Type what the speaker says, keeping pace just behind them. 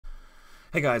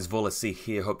Hey guys, VaulSC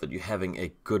here. Hope that you're having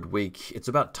a good week. It's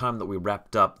about time that we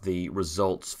wrapped up the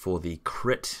results for the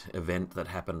Crit event that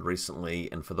happened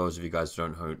recently. And for those of you guys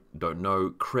who don't know,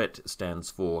 Crit stands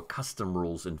for Custom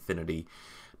Rules Infinity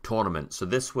Tournament. So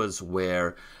this was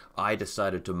where I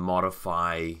decided to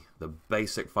modify the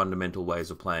basic fundamental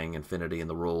ways of playing Infinity and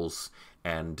the rules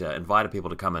and invited people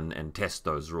to come in and test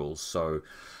those rules. So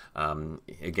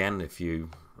again, if you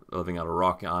living on a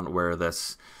rock aren't aware of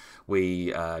this,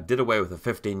 we did away with a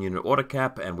 15-unit order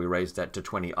cap, and we raised that to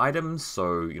 20 items.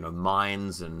 So, you know,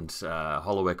 mines and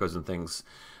hollow echoes and things.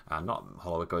 Not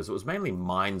hollow echoes, it was mainly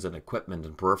mines and equipment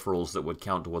and peripherals that would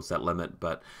count towards that limit,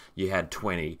 but you had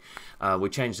 20. We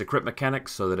changed the crit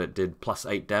mechanics so that it did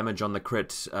 +8 damage on the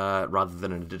crit rather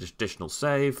than an additional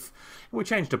save. We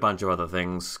changed a bunch of other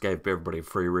things, gave everybody a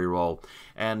free reroll,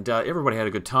 and everybody had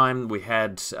a good time. We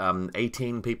had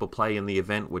 18 people play in the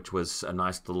event, which was a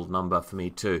nice little number for me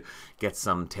to get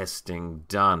some testing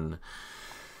done.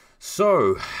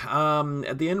 So,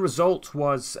 the end result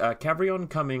was Cavrion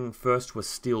coming first with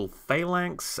Steel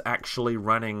Phalanx, actually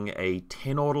running a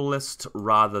 10 order list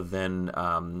rather than,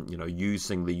 you know,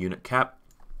 using the unit cap.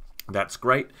 That's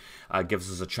great.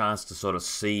 Gives us a chance to sort of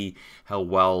see how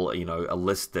well, you know, a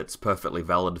list that's perfectly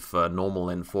valid for normal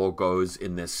N4 goes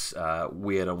in this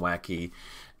weird and wacky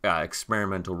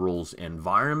experimental rules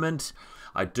environment.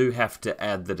 I do have to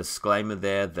add the disclaimer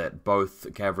there that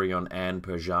both Cavrion and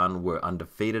Persian were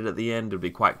undefeated at the end. It'd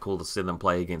be quite cool to see them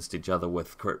play against each other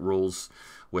with crit rules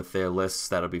with their lists.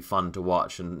 That'll be fun to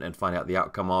watch and find out the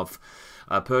outcome of.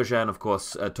 Persian, of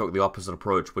course, took the opposite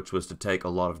approach, which was to take a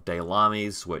lot of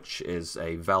Daylamis, which is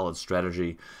a valid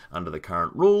strategy under the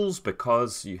current rules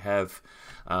because you have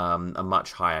a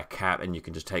much higher cap and you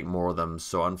can just take more of them.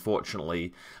 So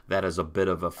unfortunately, that is a bit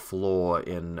of a flaw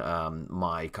in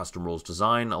my custom rules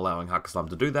design, allowing Hakaslam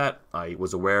to do that. I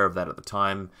was aware of that at the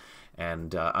time,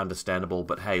 and understandable,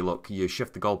 but hey, look, you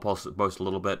shift the goalpost a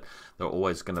little bit, there are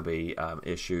always going to be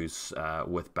issues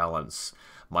with balance.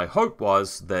 My hope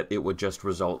was that it would just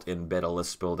result in better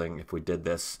list building if we did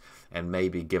this, and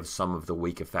maybe give some of the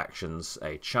weaker factions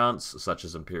a chance, such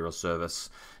as Imperial Service,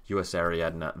 US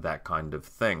Ariadne, that kind of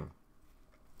thing.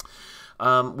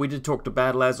 We did talk to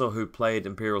Bad Lazo, who played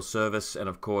Imperial Service, and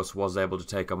of course was able to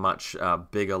take a much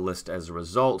bigger list as a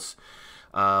result.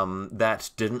 That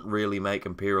didn't really make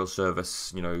Imperial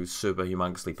Service, you know, super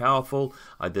humongously powerful.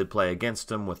 I did play against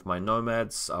him with my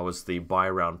Nomads. I was the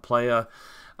buy-round player.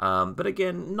 But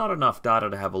again, not enough data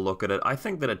to have a look at it. I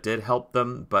think that it did help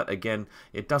them, but again,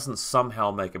 it doesn't somehow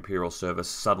make Imperial Service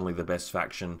suddenly the best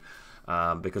faction,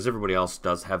 because everybody else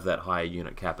does have that higher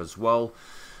unit cap as well.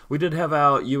 We did have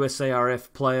our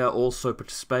USARF player also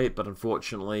participate, but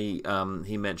unfortunately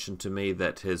he mentioned to me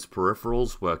that his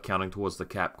peripherals were counting towards the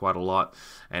cap quite a lot,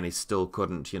 and he still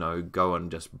couldn't, you know, go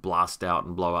and just blast out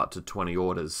and blow out to 20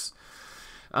 orders.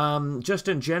 Just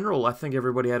in general, I think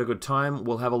everybody had a good time.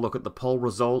 We'll have a look at the poll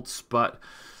results, but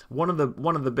one of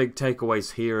the big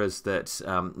takeaways here is that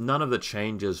none of the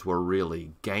changes were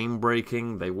really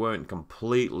game-breaking. They weren't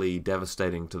completely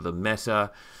devastating to the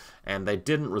meta, and they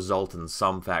didn't result in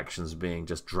some factions being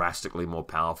just drastically more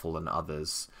powerful than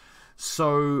others.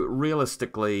 So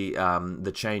realistically,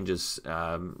 the changes,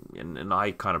 and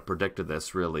I kind of predicted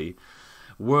this really,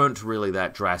 weren't really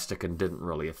that drastic and didn't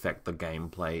really affect the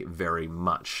gameplay very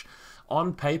much.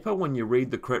 On paper, when you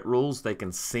read the crit rules, they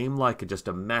can seem like just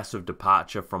a massive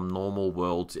departure from normal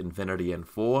world Infinity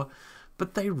N4,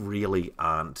 but they really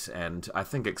aren't, and I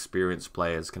think experienced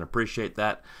players can appreciate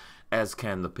that, as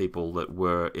can the people that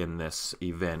were in this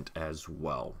event as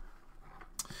well.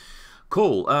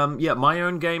 Cool. Yeah, my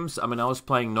own games, I mean, I was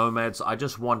playing Nomads. I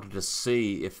just wanted to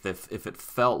see if it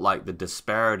felt like the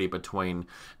disparity between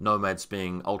Nomads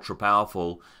being ultra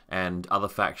powerful and other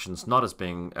factions not as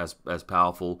being as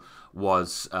powerful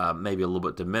was maybe a little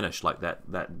bit diminished, like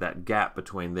that gap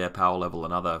between their power level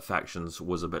and other factions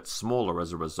was a bit smaller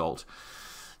as a result.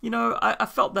 You know, I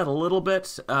felt that a little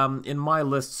bit. In my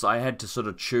lists, I had to sort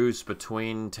of choose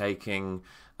between taking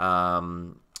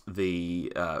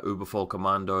the Uberfall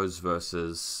Commandos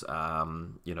versus,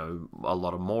 you know, a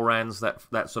lot of Morans,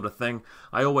 that sort of thing.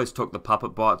 I always took the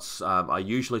puppet bots. I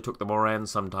usually took the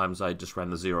Morans. Sometimes I just ran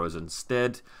the Zeros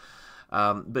instead.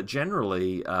 But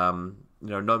generally, you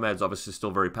know, Nomads obviously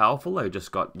still very powerful. They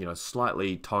just got, you know,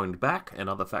 slightly toned back, and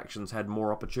other factions had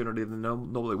more opportunity than they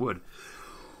normally would.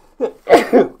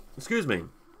 Excuse me.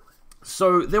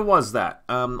 So there was that.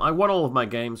 I won all of my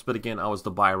games, but again, I was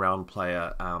the buy-round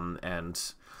player,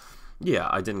 and yeah,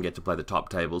 I didn't get to play the top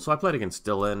table. So I played against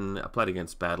Dylan, I played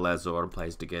against Bad Lazor, and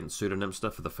played against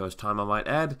Pseudonymster for the first time, I might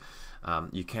add.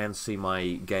 You can see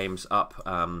my games up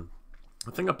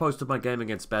I think I posted my game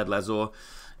against Bad Lazor,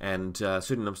 and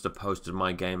Pseudonymster posted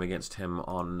my game against him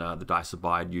on the Dice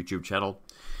Abide YouTube channel.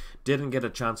 Didn't get a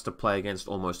chance to play against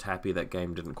Almost Happy. That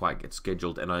game didn't quite get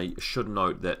scheduled, and I should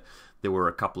note that there were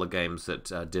a couple of games that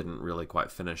didn't really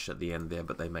quite finish at the end there,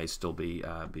 but they may still be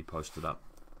posted up.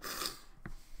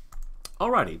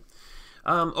 Alrighty.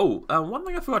 One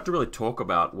thing I forgot to really talk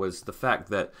about was the fact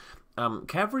that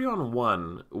Cavrion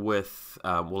won with,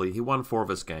 he won 4 of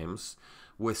his games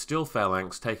with Steel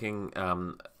Phalanx taking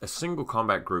a single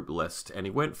combat group list, and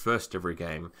he went first every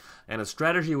game, and his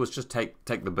strategy was just take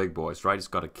the big boys, right? He's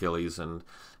got Achilles and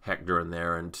Hector in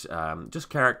there, and just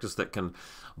characters that can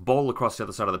bowl across the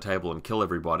other side of the table and kill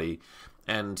everybody.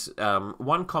 And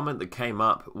one comment that came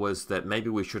up was that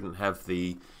maybe we shouldn't have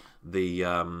the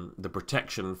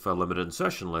protection for limited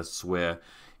insertion lists, where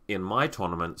in my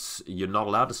tournaments you're not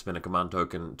allowed to spend a command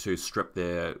token to strip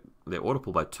their order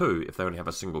pool by 2 if they only have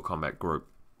a single combat group.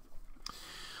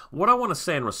 What I want to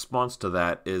say in response to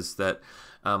that is that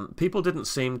people didn't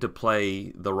seem to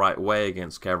play the right way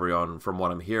against Cavrion from what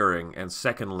I'm hearing, and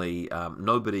secondly,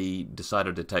 nobody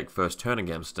decided to take first turn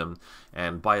against him,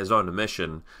 and by his own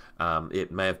admission,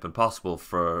 it may have been possible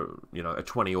for a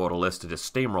 20 order list to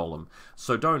just steamroll him.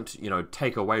 So don't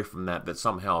take away from that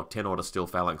somehow 10 order Steel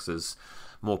Phalanx is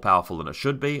more powerful than it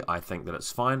should be. I think that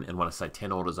it's fine, and when I say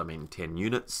 10 orders, I mean 10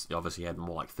 units. You obviously had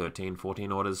more like 13,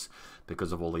 14 orders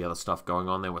because of all the other stuff going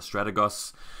on there with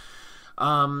Strategos.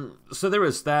 So there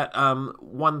is that.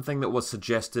 One thing that was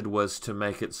suggested was to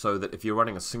make it so that if you're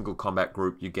running a single combat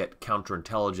group, you get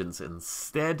counterintelligence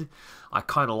instead. I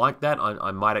kind of like that.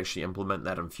 I might actually implement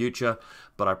that in future,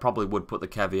 but I probably would put the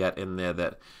caveat in there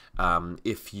that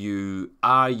if you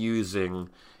are using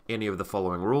any of the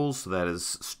following rules, so that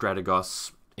is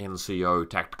Strategos, NCO,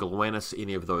 Tactical Awareness,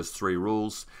 any of those 3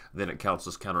 rules, then it counts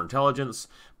as counterintelligence.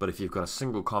 But if you've got a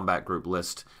single combat group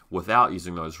list without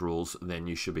using those rules, then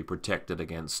you should be protected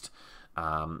against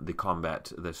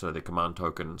the command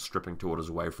token stripping 2 orders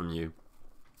away from you.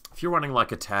 If you're running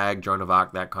like a tag, Joan of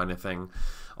Arc, that kind of thing,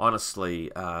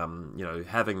 honestly,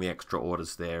 having the extra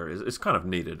orders there is kind of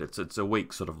needed. It's a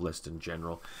weak sort of list in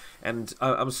general. And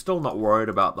I'm still not worried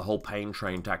about the whole Pain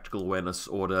Train Tactical Awareness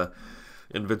order,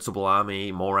 Invincible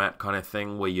Army, Morat kind of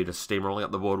thing, where you're just steamrolling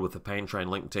up the board with the Pain Train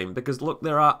Link team. Because look,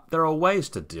 there are ways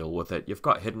to deal with it. You've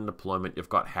got hidden deployment, you've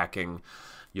got hacking,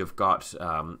 you've got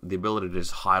the ability to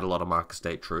just hide a lot of Marker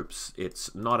State troops.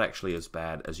 It's not actually as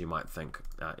bad as you might think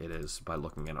it is by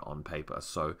looking at it on paper.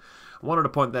 So I wanted to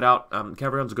point that out.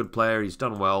 Cavrion's a good player, he's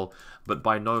done well, but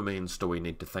by no means do we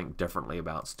need to think differently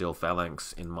about Steel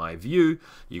Phalanx, in my view.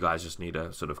 You guys just need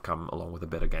to sort of come along with a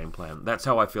better game plan. That's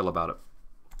how I feel about it.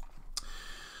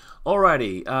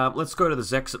 Alrighty, let's go to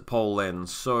this exit poll then.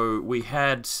 So we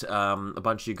had a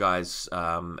bunch of you guys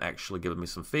actually giving me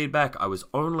some feedback. I was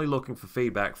only looking for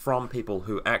feedback from people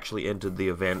who actually entered the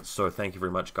event, so thank you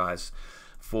very much, guys,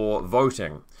 for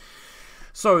voting.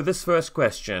 So this first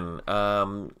question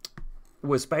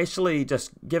was basically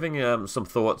just giving some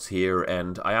thoughts here,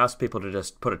 and I asked people to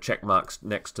just put a check mark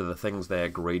next to the things they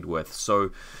agreed with. So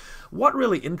what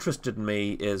really interested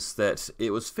me is that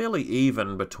it was fairly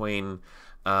even between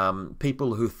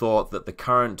people who thought that the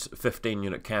current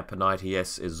 15-unit cap in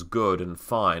ITS is good and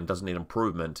fine, doesn't need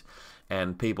improvement,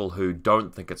 and people who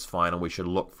don't think it's fine and we should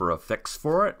look for a fix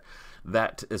for it.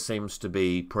 That seems to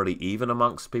be pretty even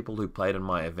amongst people who played in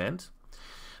my event.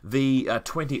 The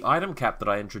 20 item cap that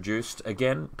I introduced,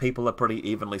 again, people are pretty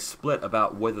evenly split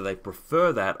about whether they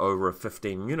prefer that over a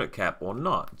 15-unit cap or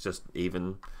not. It's just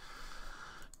even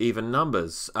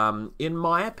numbers. In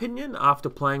my opinion, after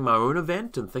playing my own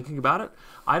event and thinking about it,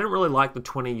 I don't really like the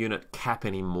 20-unit cap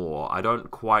anymore. I don't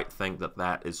quite think that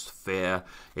that is fair.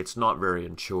 It's not very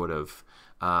intuitive.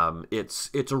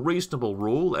 It's a reasonable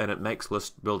rule, and it makes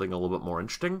list building a little bit more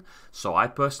interesting. So I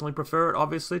personally prefer it,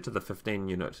 obviously, to the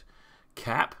 15-unit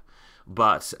cap.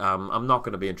 But I'm not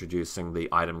going to be introducing the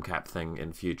item cap thing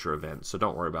in future events, so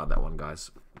don't worry about that one, guys.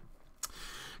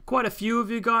 Quite a few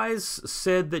of you guys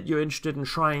said that you're interested in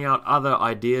trying out other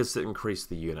ideas that increase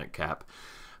the unit cap.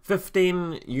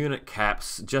 15 unit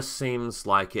caps just seems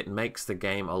like it makes the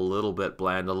game a little bit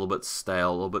bland, a little bit stale,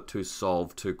 a little bit too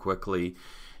solved too quickly.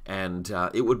 And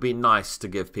it would be nice to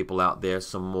give people out there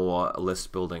some more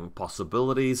list building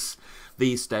possibilities.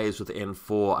 These days with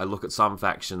N4, I look at some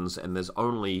factions and there's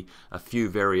only a few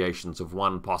variations of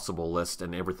one possible list,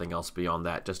 and everything else beyond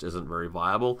that just isn't very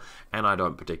viable, and I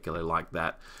don't particularly like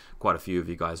that. Quite a few of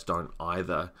you guys don't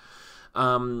either.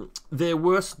 There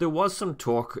was some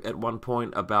talk at one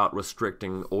point about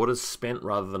restricting orders spent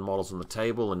rather than models on the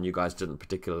table, and you guys didn't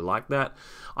particularly like that.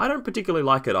 I don't particularly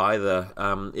like it either.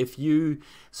 If you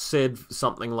said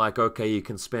something like, okay, you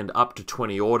can spend up to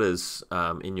 20 orders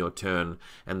in your turn,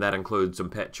 and that includes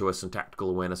impetuous and tactical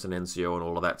awareness and NCO and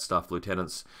all of that stuff,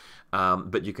 lieutenants,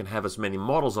 but you can have as many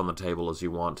models on the table as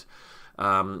you want.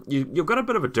 You've got a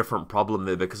bit of a different problem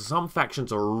there, because some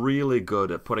factions are really good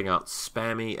at putting out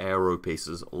spammy ARO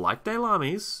pieces like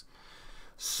Delamis,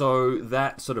 so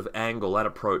that sort of angle, that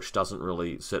approach doesn't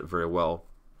really sit very well.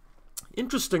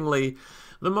 Interestingly,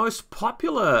 the most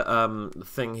popular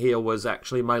thing here was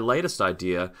actually my latest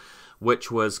idea,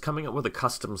 which was coming up with a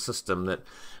custom system that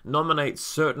nominates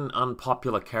certain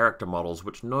unpopular character models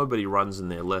which nobody runs in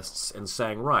their lists, and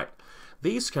saying, right,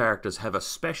 these characters have a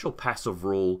special passive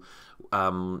rule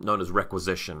known as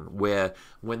requisition, where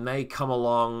when they come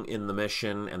along in the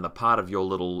mission and the part of your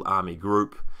little army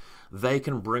group, they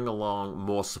can bring along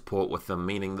more support with them,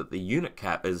 meaning that the unit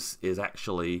cap is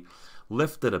actually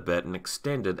lifted a bit and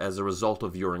extended as a result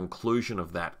of your inclusion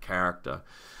of that character.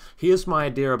 Here's my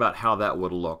idea about how that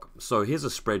would look. So here's a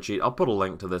spreadsheet. I'll put a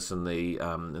link to this in the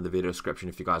video description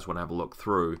if you guys want to have a look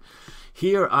through.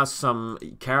 Here are some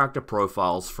character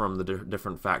profiles from the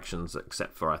different factions,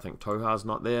 except for I think Toha's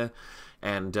not there.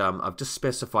 And I've just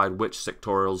specified which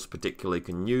sectorials particularly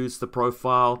can use the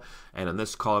profile. And in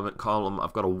this column,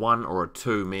 I've got a 1 or a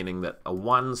 2, meaning that a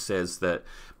 1 says that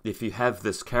if you have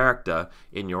this character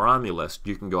in your army list,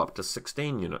 you can go up to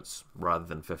 16 units rather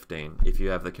than 15. If you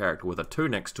have the character with a 2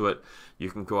 next to it, you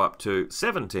can go up to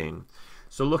 17.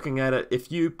 So looking at it,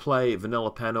 if you play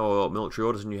Vanilla Pano or Military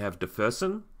Orders and you have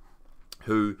Deferson,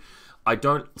 who I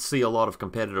don't see a lot of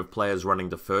competitive players running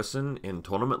Deferson in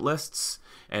tournament lists,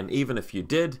 and even if you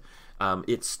did,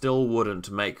 it still wouldn't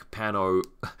make Pano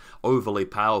overly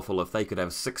powerful if they could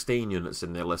have 16 units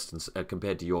in their list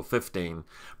compared to your 15,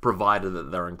 provided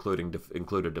that they're included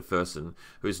Deferson,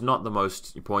 who's not the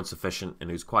most points efficient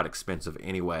and who's quite expensive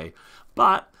anyway.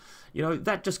 But you know,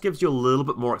 that just gives you a little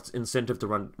bit more incentive to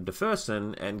run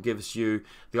Deferson, and gives you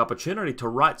the opportunity to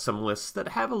write some lists that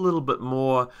have a little bit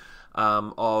more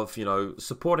of, you know,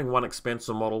 supporting one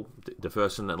expensive model,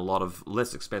 Deferson, and a lot of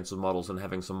less expensive models, and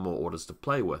having some more orders to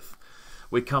play with.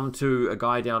 We come to a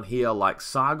guy down here like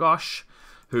Sargosh,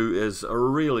 who is a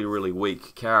really, really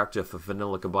weak character for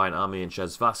Vanilla Combined Army and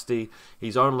Shazvasti.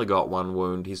 He's only got 1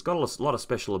 wound. He's got a lot of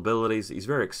special abilities. He's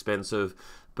very expensive,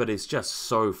 but he's just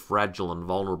so fragile and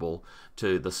vulnerable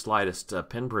to the slightest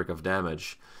pinprick of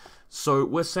damage. So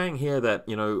we're saying here that,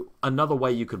 you know, another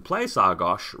way you could play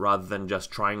Sargosh, rather than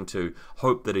just trying to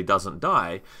hope that he doesn't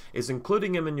die, is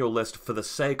including him in your list for the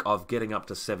sake of getting up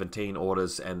to 17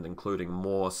 orders and including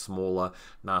more smaller,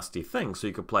 nasty things. So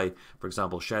you could play, for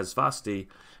example, Shazvasti,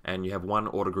 and you have one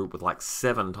order group with like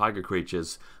 7 tiger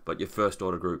creatures, but your first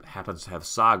order group happens to have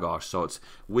Sargosh, so it's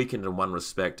weakened in one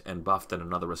respect and buffed in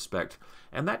another respect.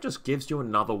 And that just gives you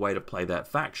another way to play that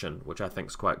faction, which I think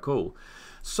is quite cool.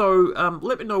 So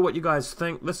let me know what you guys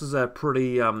think. This is a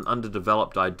pretty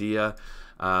underdeveloped idea.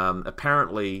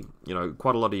 Apparently, you know,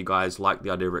 quite a lot of you guys like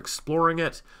the idea of exploring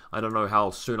it. I don't know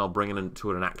how soon I'll bring it into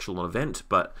an actual event,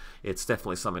 but it's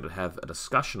definitely something to have a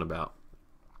discussion about.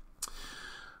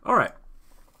 All right.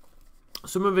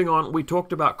 So moving on, we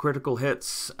talked about critical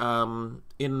hits.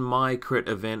 In my crit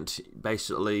event,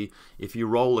 basically, if you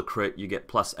roll a crit, you get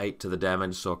 +8 to the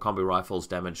damage. So a combi rifle's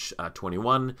damage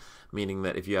 21, meaning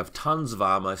that if you have tons of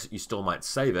armor, you still might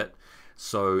save it.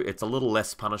 So it's a little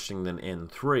less punishing than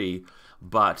N3,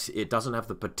 but it doesn't have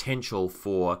the potential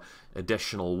for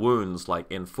additional wounds like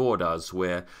N4 does,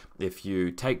 where if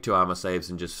you take 2 armor saves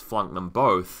and just flunk them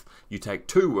both, you take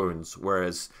 2 wounds,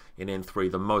 whereas in N3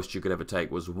 the most you could ever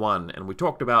take was 1. And we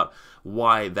talked about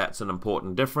why that's an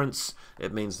important difference.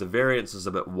 It means the variance is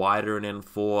a bit wider in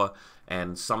N4,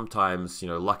 and sometimes, you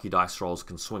know, lucky dice rolls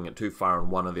can swing it too far in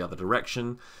one or the other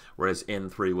direction, whereas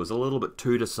N3 was a little bit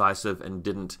too decisive and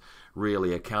didn't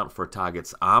really account for a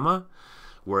target's armor,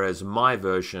 whereas my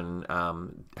version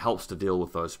helps to deal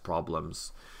with those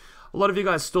problems. A lot of you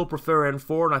guys still prefer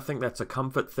N4, and I think that's a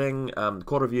comfort thing.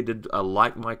 Quarter of you did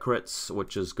like my crits,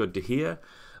 which is good to hear.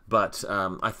 But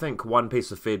I think one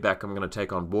piece of feedback I'm going to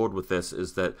take on board with this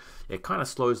is that it kind of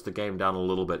slows the game down a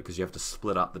little bit, because you have to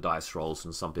split up the dice rolls,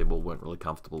 and some people weren't really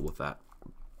comfortable with that.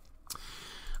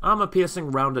 Armor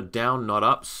piercing rounded down, not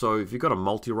up. So if you've got a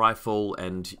multi-rifle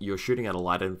and you're shooting at a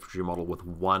light infantry model with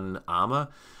 1 armor,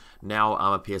 now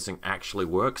armor piercing actually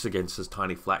works against his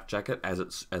tiny flak jacket as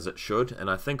it should. And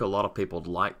I think a lot of people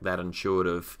like that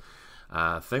intuitive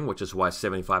thing, which is why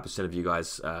 75% of you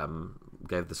guys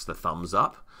gave this the thumbs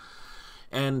up.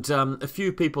 And a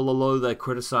few people, although they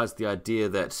criticized the idea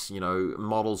that, you know,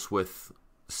 models with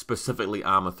specifically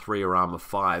Armor 3 or Armor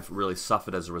 5 really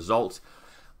suffered as a result,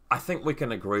 I think we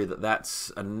can agree that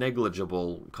that's a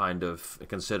negligible kind of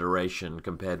consideration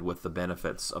compared with the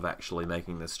benefits of actually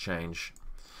making this change.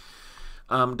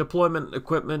 Deployment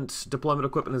equipment is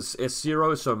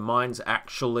S0, so mines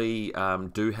actually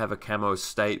do have a camo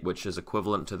state which is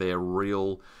equivalent to their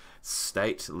real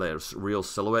state, their real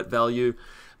silhouette value.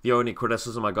 The only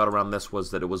criticism I got around this was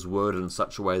that it was worded in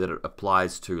such a way that it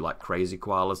applies to like crazy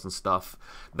koalas and stuff.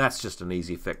 That's just an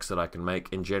easy fix that I can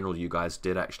make. In general, you guys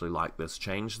did actually like this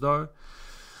change though.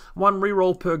 1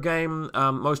 reroll per game,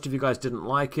 most of you guys didn't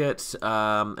like it,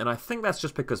 and I think that's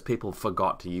just because people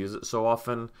forgot to use it so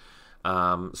often.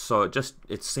 So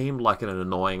it seemed like an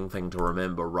annoying thing to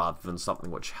remember rather than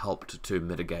something which helped to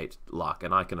mitigate luck,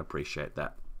 and I can appreciate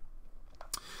that.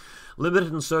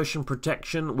 Limited insertion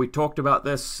protection, we talked about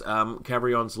this.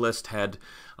 Cavrion's list had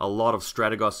a lot of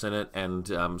Strategos in it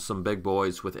and some big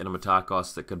boys with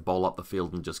Enematakos that could bowl up the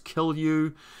field and just kill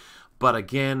you. But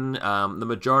again, the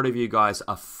majority of you guys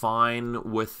are fine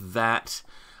with that.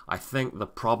 I think the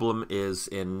problem is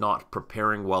in not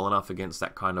preparing well enough against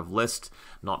that kind of list,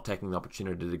 not taking the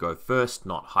opportunity to go first,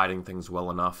 not hiding things well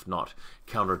enough, not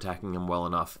counterattacking them well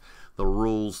enough. The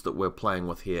rules that we're playing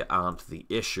with here aren't the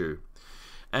issue.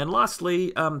 And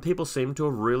lastly, people seem to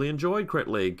have really enjoyed Crit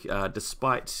League,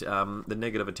 despite the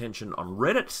negative attention on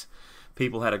Reddit.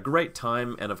 People had a great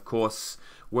time and, of course,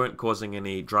 weren't causing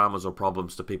any dramas or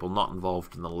problems to people not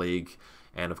involved in the league.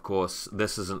 And, of course,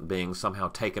 this isn't being somehow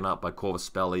taken up by Corvus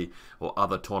Belli or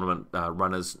other tournament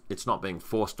runners. It's not being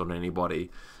forced on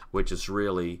anybody, which is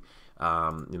really,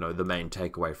 you know, the main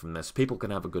takeaway from this. People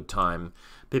can have a good time.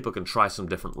 People can try some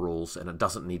different rules, and it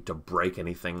doesn't need to break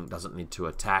anything, doesn't need to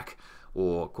attack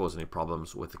or cause any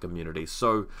problems with the community.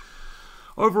 So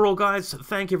overall, guys,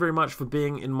 thank you very much for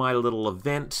being in my little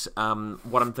event.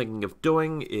 What I'm thinking of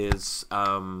doing is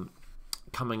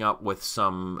coming up with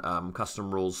some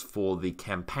custom rules for the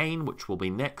campaign, which will be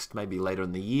next, maybe later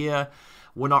in the year.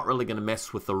 We're not really going to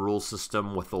mess with the rule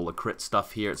system with all the crit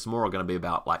stuff here. It's more going to be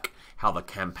about like how the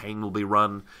campaign will be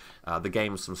run. The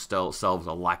games themselves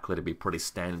are likely to be pretty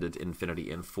standard Infinity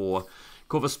N4.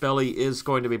 Corvus Belli is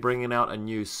going to be bringing out a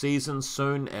new season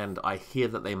soon, and I hear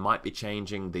that they might be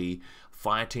changing the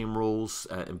fire team rules,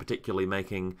 and particularly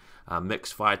making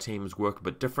mixed fire teams work a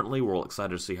bit differently. We're all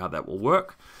excited to see how that will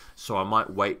work, so I might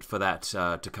wait for that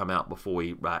to come out before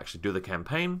we actually do the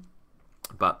campaign.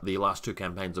 But the last 2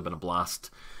 campaigns have been a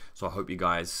blast, so I hope you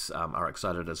guys are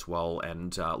excited as well,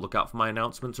 and look out for my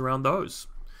announcements around those.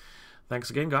 Thanks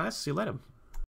again, guys. See you later.